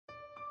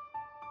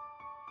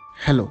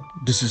Hello,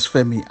 this is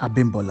Femi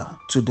Abimbola.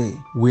 Today,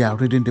 we are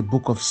reading the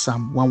book of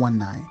Psalm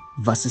 119,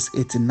 verses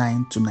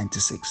 89 to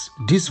 96.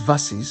 These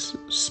verses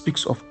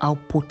speaks of how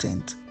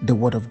potent the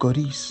word of God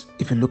is.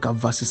 If you look at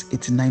verses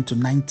 89 to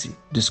 90,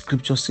 the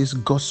scripture says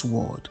God's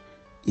word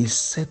is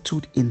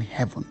settled in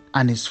heaven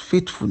and his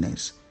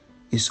faithfulness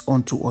is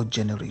unto all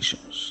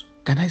generations.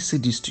 Can I say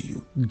this to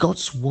you?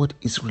 God's word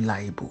is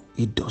reliable.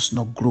 It does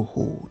not grow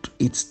old.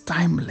 It's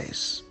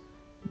timeless.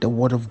 The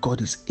word of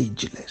God is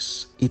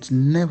ageless. It's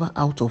never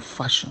out of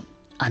fashion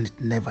and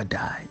it never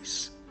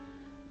dies.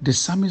 The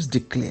psalmist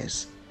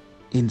declares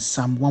in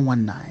Psalm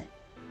 119,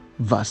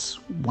 verse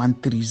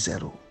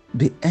 130,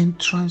 the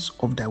entrance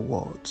of thy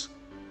words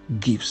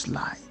gives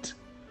light.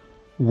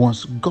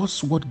 Once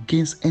God's word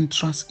gains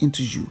entrance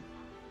into you,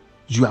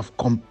 you have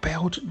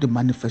compelled the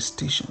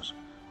manifestations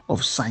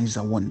of signs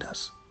and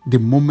wonders. The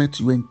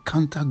moment you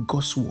encounter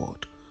God's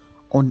word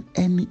on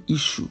any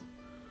issue,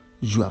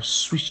 you have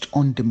switched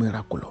on the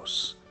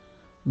miraculous.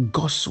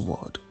 God's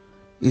word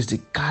is the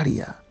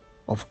carrier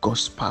of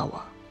God's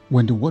power.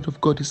 When the word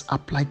of God is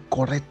applied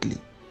correctly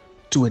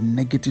to a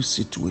negative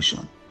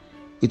situation,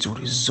 it will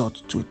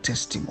result to a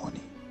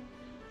testimony.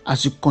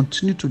 As you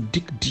continue to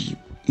dig deep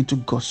into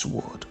God's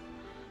word,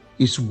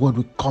 his word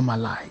will come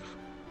alive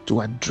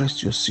to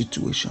address your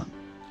situation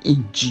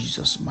in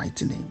Jesus'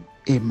 mighty name.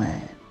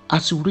 Amen.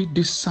 As you read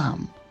this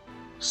Psalm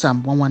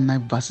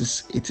 119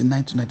 verses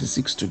 89 to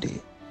 96 today,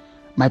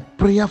 my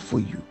prayer for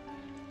you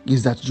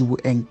is that you will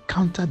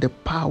encounter the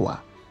power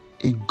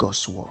in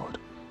God's word.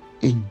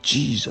 In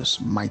Jesus'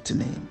 mighty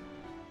name.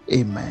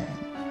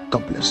 Amen.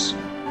 God bless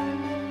you.